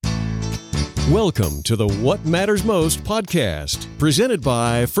Welcome to the What Matters Most podcast, presented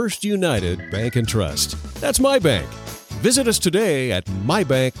by First United Bank and Trust. That's my bank. Visit us today at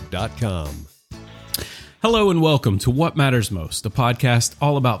mybank.com. Hello and welcome to What Matters Most, a podcast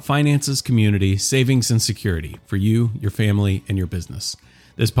all about finances, community, savings, and security for you, your family, and your business.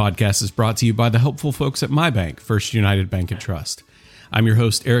 This podcast is brought to you by the helpful folks at my bank, First United Bank and Trust. I'm your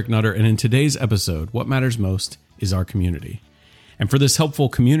host, Eric Nutter, and in today's episode, what matters most is our community. And for this helpful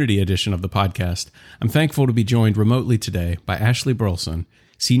community edition of the podcast, I'm thankful to be joined remotely today by Ashley Burleson,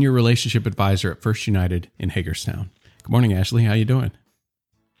 Senior Relationship Advisor at First United in Hagerstown. Good morning, Ashley. How you doing?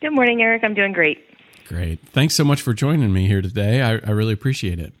 Good morning, Eric. I'm doing great. Great. Thanks so much for joining me here today. I really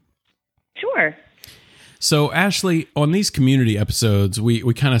appreciate it. Sure. So, Ashley, on these community episodes,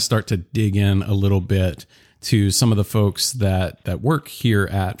 we kind of start to dig in a little bit to some of the folks that work here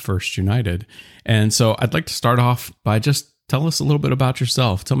at First United. And so I'd like to start off by just tell us a little bit about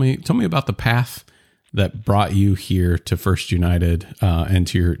yourself. Tell me about the path that brought you here to First United and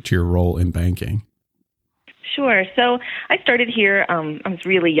to your role in banking. Sure. So I started here, I was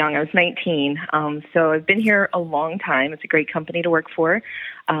really young. I was 19. So I've been here a long time. It's a great company to work for.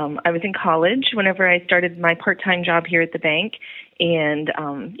 I was in college whenever I started my part-time job here at the bank. And,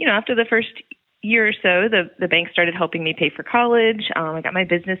 after the first year or so, the bank started helping me pay for college. I got my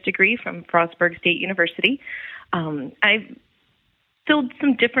business degree from Frostburg State University. I filled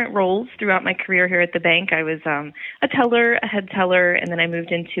some different roles throughout my career here at the bank. I was a teller, a head teller, and then I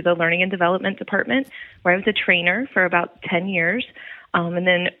moved into the learning and development department where I was a trainer for about 10 years. And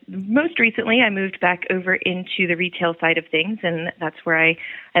then most recently, I moved back over into the retail side of things, and that's where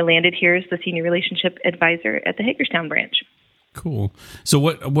I landed here as the Senior Relationship Advisor at the Hagerstown branch. Cool. So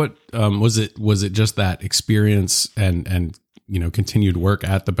what was it? Was it just that experience and continued work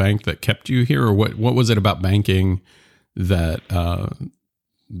at the bank that kept you here, or what was it about banking that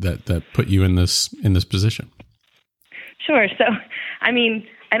put you in this position? That Sure. So,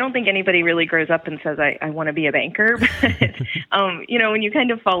 I don't think anybody really grows up and says, I want to be a banker. But, when you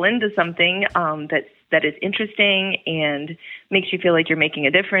kind of fall into something that is interesting and makes you feel like you're making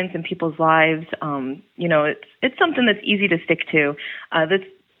a difference in people's lives, it's something that's easy to stick to.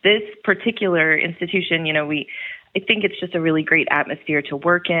 This particular institution, I think it's just a really great atmosphere to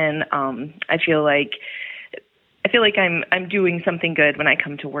work in. I feel like I'm doing something good when I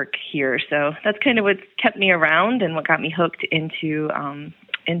come to work here. So that's kind of what's kept me around and what got me hooked into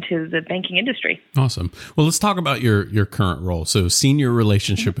the banking industry. Awesome. Well, let's talk about your current role. So, Senior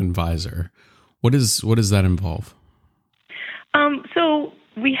Relationship Advisor. What does that involve? So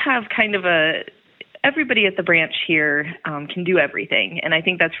we have kind of everybody at the branch here can do everything, and I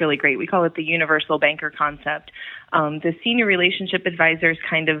think that's really great. We call it the universal banker concept. The Senior Relationship Advisor is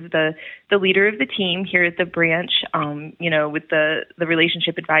kind of the leader of the team here at the branch, with the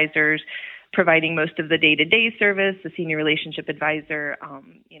relationship advisors providing most of the day-to-day service, the Senior Relationship Advisor,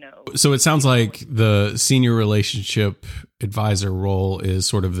 So it sounds like the Senior Relationship Advisor role is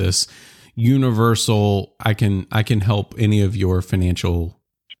sort of this universal, I can help any of your financial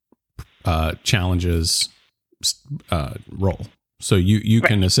challenges role. So you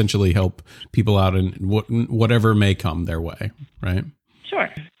can essentially help people out in whatever may come their way, right? Sure.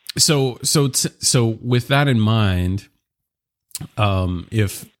 So with that in mind,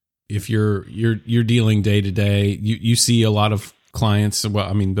 if you're dealing day to day, you see a lot of clients.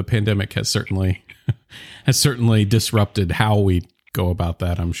 Well, the pandemic has certainly disrupted how we go about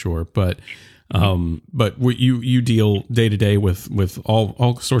that, I'm sure, but you deal day to day with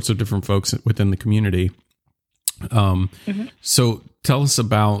all sorts of different folks within the community. So tell us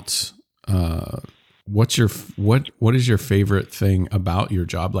about what is your favorite thing about your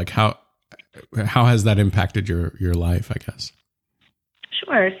job? Like how has that impacted your life, I guess?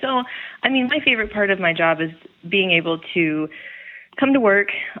 Sure. So, my favorite part of my job is being able to come to work,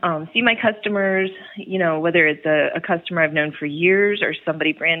 see my customers, whether it's a customer I've known for years or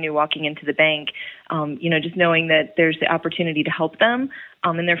somebody brand new walking into the bank, just knowing that there's the opportunity to help them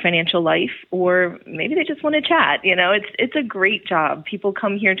in their financial life, or maybe they just want to chat. It's a great job. People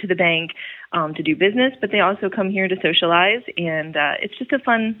come here to the bank to do business, but they also come here to socialize, and it's just a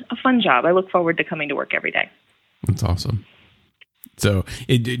fun job. I look forward to coming to work every day. That's awesome. So,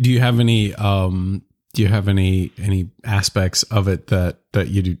 do you have any aspects of it that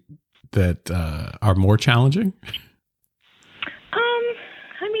you do that are more challenging?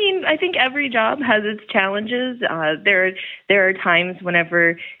 I think every job has its challenges. There are times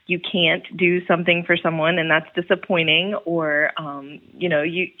whenever you can't do something for someone, and that's disappointing. Or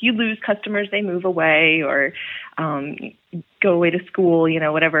you lose customers, they move away, or go away to school,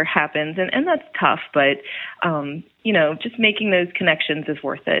 whatever happens. And that's tough, but, just making those connections is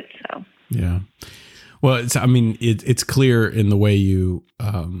worth it. So. Yeah. Well, it's clear in the way you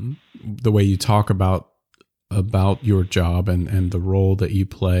talk about your job and the role that you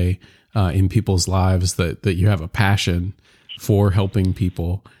play in people's lives, that you have a passion for helping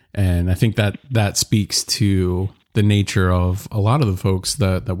people. And I think that speaks to the nature of a lot of the folks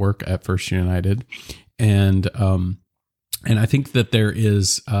that work at First United. And I think that there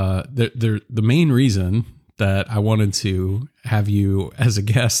is the main reason that I wanted to have you as a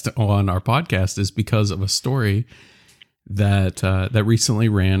guest on our podcast is because of a story that recently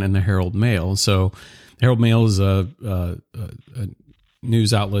ran in the Herald Mail. So the Herald Mail is a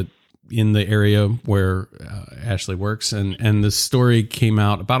news outlet in the area where Ashley works, and this story came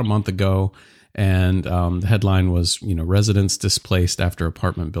out about a month ago, and the headline was, residents displaced after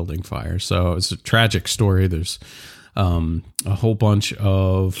apartment building fire. So it's a tragic story. There's a whole bunch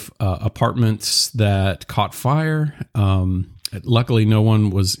of apartments that caught fire. Luckily, no one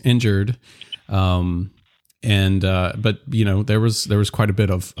was injured, but there was quite a bit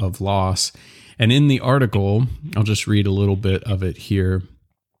of loss. And in the article, I'll just read a little bit of it here.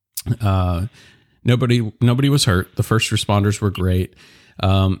 Nobody was hurt. The first responders were great.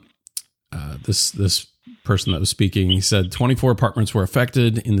 This person that was speaking, he said 24 apartments were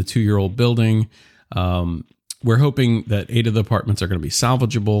affected in the 2-year-old building. We're hoping that 8 of the apartments are going to be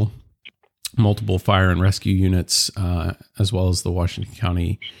salvageable. Multiple fire and rescue units, as well as the Washington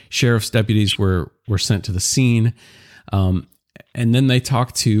County Sheriff's deputies were sent to the scene. And then they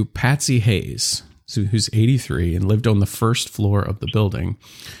talked to Patsy Hayes, who's 83 and lived on the first floor of the building.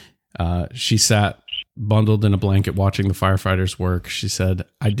 She sat bundled in a blanket watching the firefighters work. She said,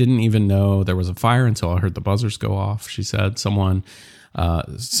 I didn't even know there was a fire until I heard the buzzers go off. She said someone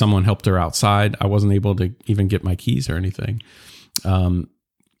helped her outside. I wasn't able to even get my keys or anything.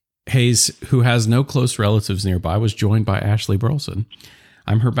 Hayes, who has no close relatives nearby, was joined by Ashley Burleson.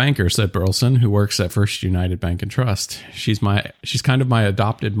 I'm her banker, said Burleson, who works at First United Bank and Trust. She's kind of my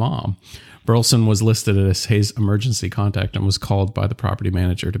adopted mom. Burleson was listed as Hayes' emergency contact and was called by the property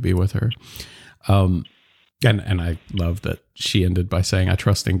manager to be with her. And I love that she ended by saying, I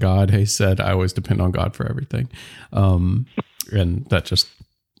trust in God. Hayes said, I always depend on God for everything. And that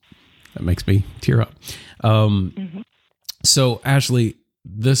makes me tear up. So Ashley,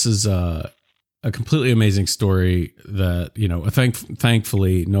 this is a completely amazing story that,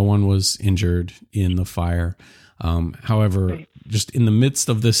 thankfully no one was injured in the fire. However, right. Just in the midst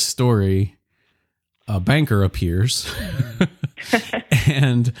of this story, a banker appears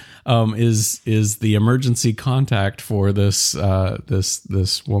and is the emergency contact for this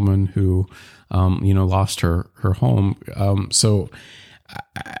woman who lost her home. So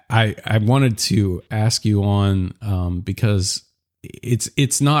I wanted to ask you on because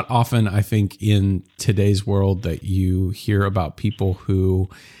it's not often, I think, in today's world that you hear about people who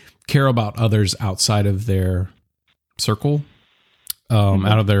care about others outside of their circle.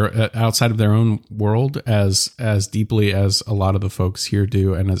 Outside of their own world as deeply as a lot of the folks here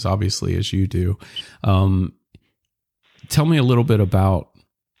do, and as obviously as you do. Tell me a little bit about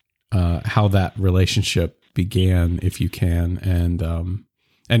how that relationship began, if you can,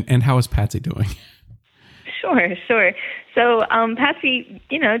 and how is Patsy doing? Sure. So Patsy,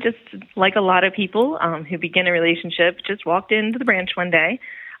 just like a lot of people who begin a relationship, just walked into the branch one day,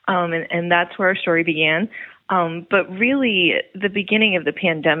 and that's where our story began. But really, the beginning of the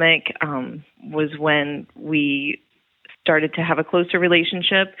pandemic was when we started to have a closer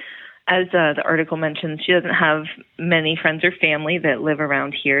relationship. As the article mentions, she doesn't have many friends or family that live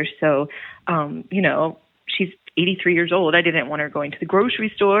around here. So, she's 83 years old. I didn't want her going to the grocery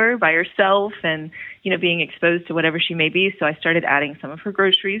store by herself and, being exposed to whatever she may be. So I started adding some of her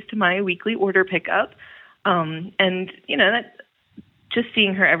groceries to my weekly order pickup. That just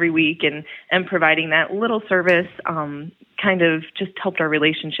seeing her every week and providing that little service kind of just helped our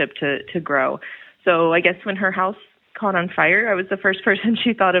relationship to grow. So I guess when her house caught on fire, I was the first person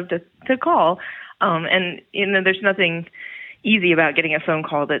she thought of to call. There's nothing easy about getting a phone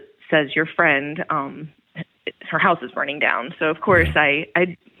call that says your friend, her house is burning down. So of course I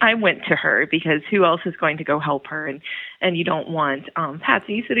went to her because who else is going to go help her? And you don't want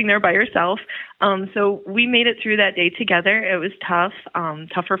Patsy sitting there by herself. So we made it through that day together. It was tough,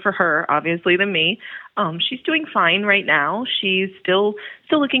 tougher for her, obviously, than me. She's doing fine right now. She's still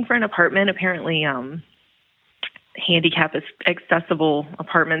looking for an apartment. Apparently, handicap accessible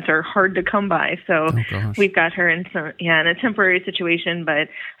apartments are hard to come by. So we've got her in a temporary situation, but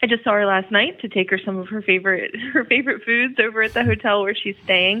I just saw her last night to take her some of her favorite foods over at the hotel where she's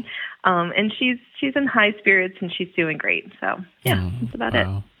staying. And she's in high spirits and she's doing great. So yeah, that's about it.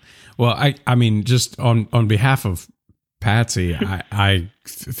 Well, I mean, just on behalf of Patsy, I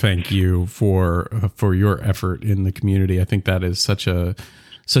thank you for your effort in the community. I think that is such a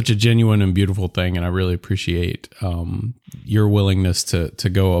genuine and beautiful thing, and I really appreciate your willingness to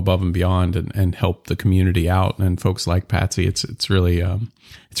go above and beyond and help the community out and folks like Patsy. It's really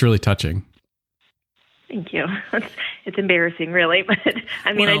touching. Thank you. It's embarrassing, really, but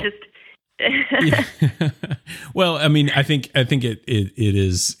I mean, well, well, I mean, I think it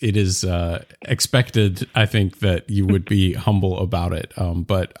is expected. I think that you would be humble about it,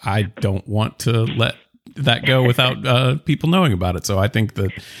 but I don't want to let that go without people knowing about it. So I think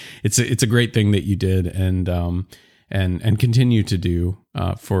that it's a great thing that you did and continue to do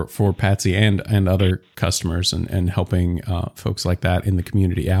for Patsy and other customers and helping folks like that in the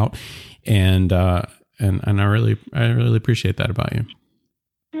community out. And I really appreciate that about you.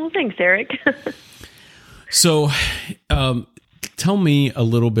 Well, thanks, Eric. So, tell me a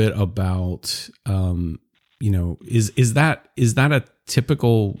little bit about, is that a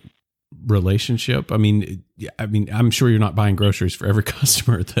typical relationship? I mean, I'm sure you're not buying groceries for every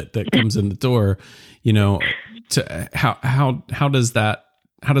customer that comes in the door. How does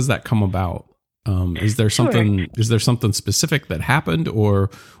that come about? Is there something specific that happened, or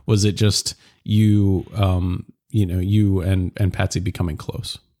was it just you and Patsy becoming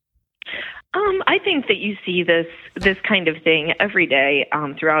close? I think that you see this kind of thing every day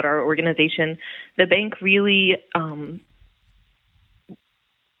throughout our organization. The bank really,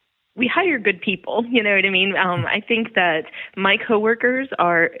 we hire good people, you know what I mean? I think that my coworkers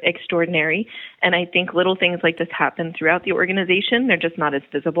are extraordinary, and I think little things like this happen throughout the organization. They're just not as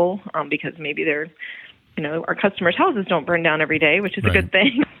visible because maybe our customers' houses don't burn down every day, which is a good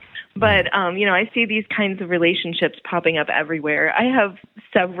thing. But, I see these kinds of relationships popping up everywhere. I have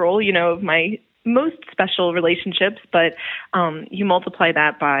several, of my most special relationships, but you multiply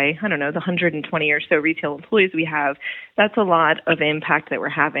that by, the 120 or so retail employees we have, that's a lot of impact that we're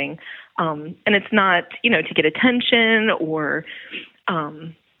having. And it's not, to get attention or,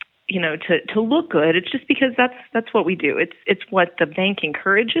 to look good. It's just because that's what we do. It's what the bank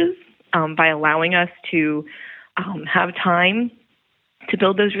encourages by allowing us to have time to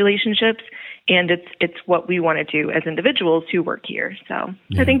build those relationships, and it's what we want to do as individuals who work here. So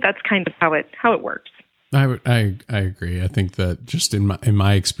I think that's kind of how it works. I agree. I think that just in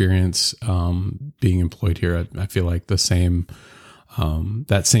my experience being employed here, I feel like the same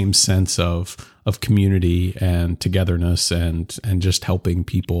that same sense of community and togetherness and just helping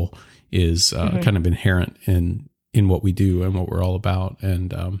people is kind of inherent in what we do and what we're all about.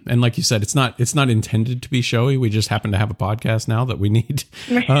 And like you said, it's not intended to be showy. We just happen to have a podcast now that we need,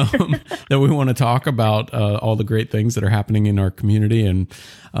 that we want to talk about all the great things that are happening in our community. And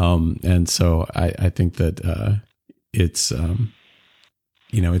so I think that it's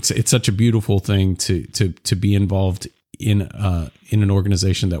such a beautiful thing to be involved in an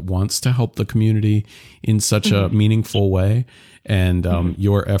organization that wants to help the community in such a meaningful way. And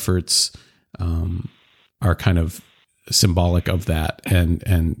your efforts are kind of symbolic of that and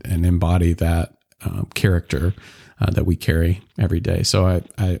embody that character that we carry every day. So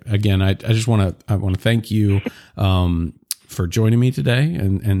I just want to thank you for joining me today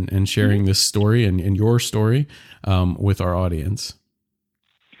and sharing this story and your story with our audience.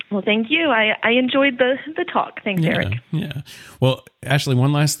 Well, thank you. I enjoyed the talk. Thanks, Eric. Yeah. Well, Ashley,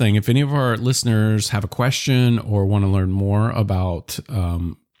 one last thing. If any of our listeners have a question or want to learn more about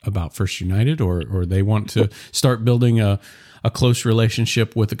First United or they want to start building a close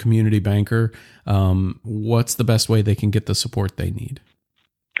relationship with a community banker, what's the best way they can get the support they need?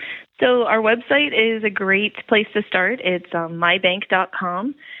 So our website is a great place to start. It's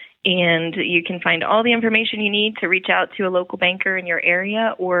mybank.com. And you can find all the information you need to reach out to a local banker in your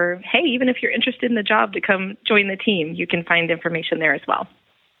area, or, hey, even if you're interested in the job to come join the team, you can find information there as well.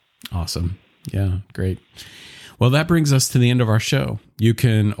 Awesome. Yeah, great. Well, that brings us to the end of our show. You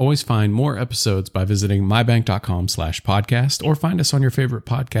can always find more episodes by visiting mybank.com/podcast or find us on your favorite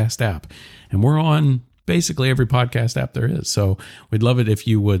podcast app. And we're on basically every podcast app there is. So we'd love it if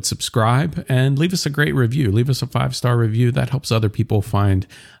you would subscribe and leave us a great review. Leave us a 5-star review. That helps other people find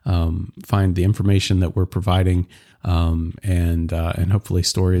the information that we're providing, and hopefully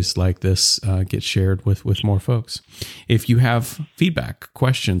stories like this get shared with more folks. If you have feedback,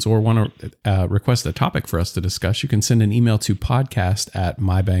 questions, or want to request a topic for us to discuss, you can send an email to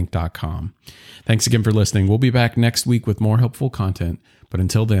podcast@mybank.com. Thanks again for listening. We'll be back next week with more helpful content. But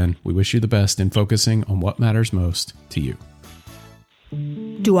until then, we wish you the best in focusing on what matters most to you.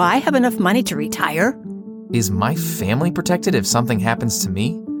 Do I have enough money to retire? Is my family protected if something happens to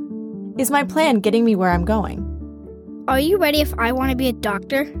me? Is my plan getting me where I'm going? Are you ready if I want to be a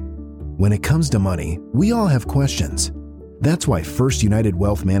doctor? When it comes to money, we all have questions. That's why First United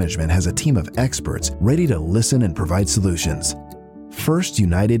Wealth Management has a team of experts ready to listen and provide solutions. First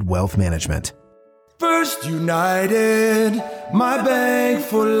United Wealth Management. First United, my bank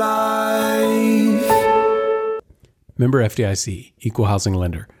for life. Member FDIC, Equal Housing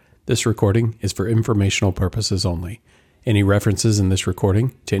Lender. This recording is for informational purposes only. Any references in this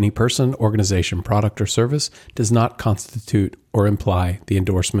recording to any person, organization, product, or service does not constitute or imply the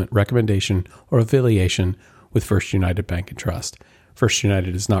endorsement, recommendation, or affiliation with First United Bank and Trust. First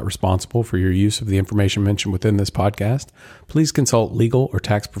United is not responsible for your use of the information mentioned within this podcast. Please consult legal or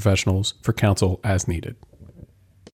tax professionals for counsel as needed.